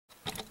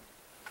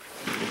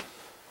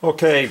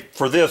Okay,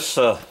 for this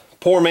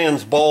poor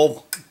man's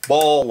ball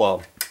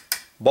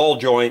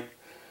joint,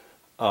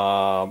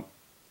 all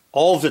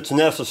that's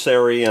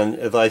necessary, and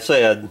as I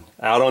said,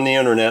 out on the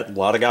internet, a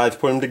lot of guys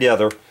put them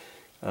together,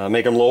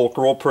 make them look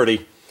real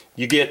pretty.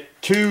 You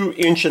get 2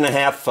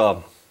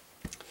 1.5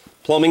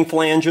 plumbing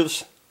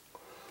flanges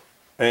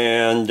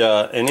and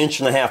an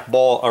 1.5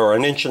 ball, or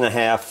an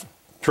 1.5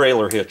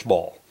 trailer hitch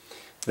ball.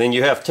 Then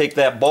you have to take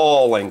that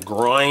ball and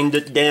grind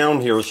it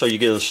down here so you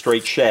get a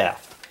straight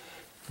shaft.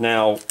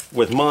 Now,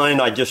 with mine,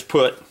 I just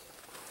put,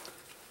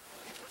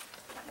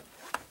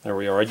 there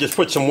we are, I just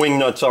put some wing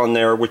nuts on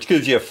there, which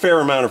gives you a fair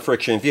amount of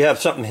friction. If you have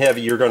something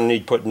heavy, you're going to need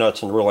to put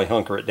nuts and really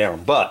hunker it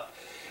down. But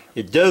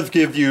it does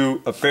give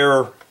you a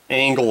fair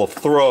angle of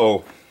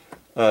throw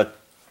to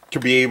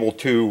be able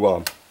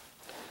to,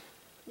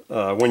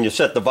 when you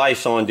set the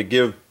vise on, to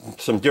give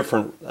some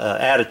different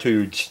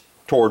attitudes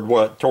toward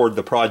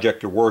the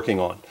project you're working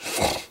on.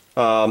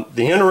 The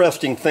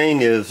interesting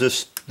thing is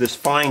this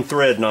fine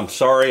thread, and I'm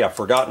sorry, I've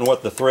forgotten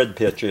what the thread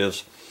pitch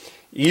is.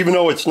 Even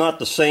though it's not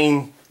the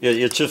same,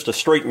 it's just a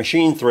straight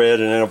machine thread,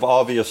 and then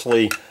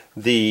obviously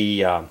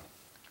the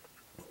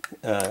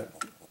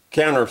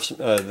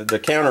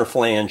counter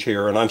flange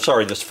here, and I'm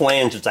sorry, this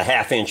flange, it's a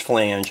 1/2 inch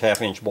flange,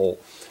 1/2 inch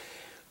bolt.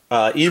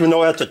 Even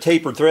though that's a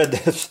tapered thread,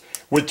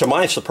 to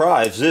my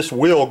surprise, this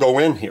will go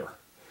in here,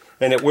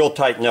 and it will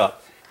tighten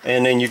up.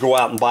 And then you go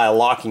out and buy a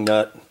locking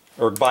nut,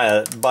 or buy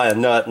a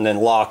nut and then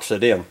locks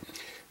it in.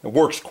 It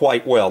works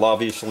quite well.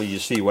 Obviously, you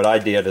see what I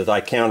did is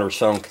I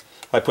countersunk.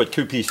 I put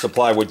 2 pieces of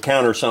plywood,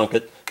 countersunk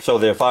it, so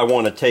that if I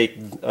want to take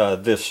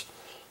this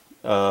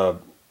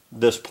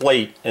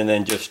plate and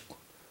then just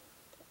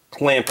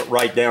clamp it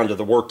right down to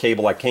the work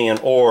table, I can,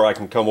 or I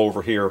can come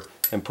over here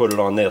and put it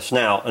on this.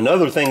 Now,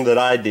 another thing that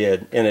I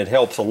did, and it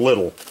helps a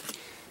little,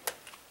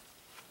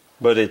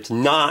 but it's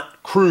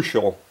not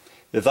crucial,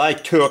 is I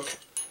took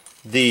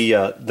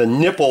the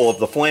nipple of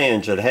the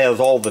flange that has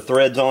all the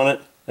threads on it,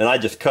 and I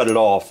just cut it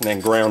off and then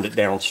ground it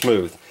down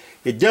smooth.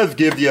 It does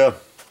give you,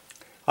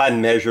 I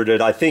measured it,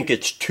 I think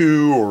it's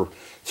 2 or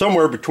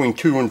somewhere between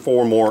 2 and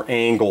 4 more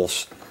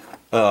angles,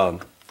 or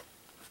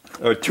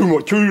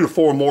 2 to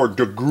 4 more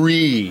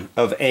degree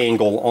of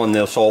angle on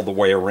this all the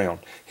way around.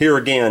 Here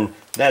again,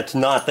 that's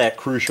not that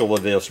crucial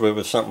of this, but it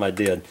was something I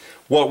did.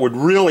 What would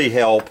really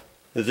help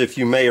is, if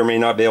you may or may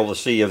not be able to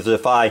see, is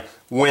if I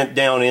went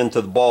down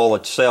into the ball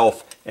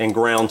itself and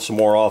ground some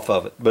more off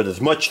of it. But as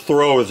much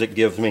throw as it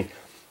gives me,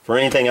 for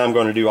anything I'm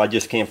going to do, I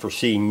just can't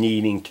foresee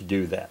needing to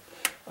do that.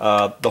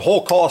 The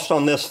whole cost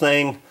on this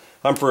thing,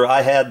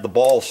 I had the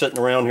ball sitting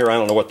around here, I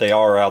don't know what they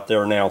are out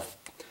there now,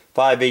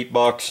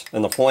 $5–8,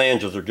 and the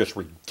flanges are just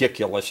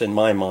ridiculous in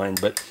my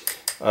mind, but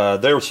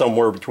they're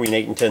somewhere between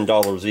 $8 and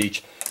 $10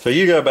 each. So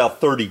you get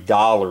about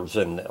 $30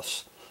 in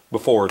this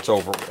before it's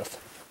over with.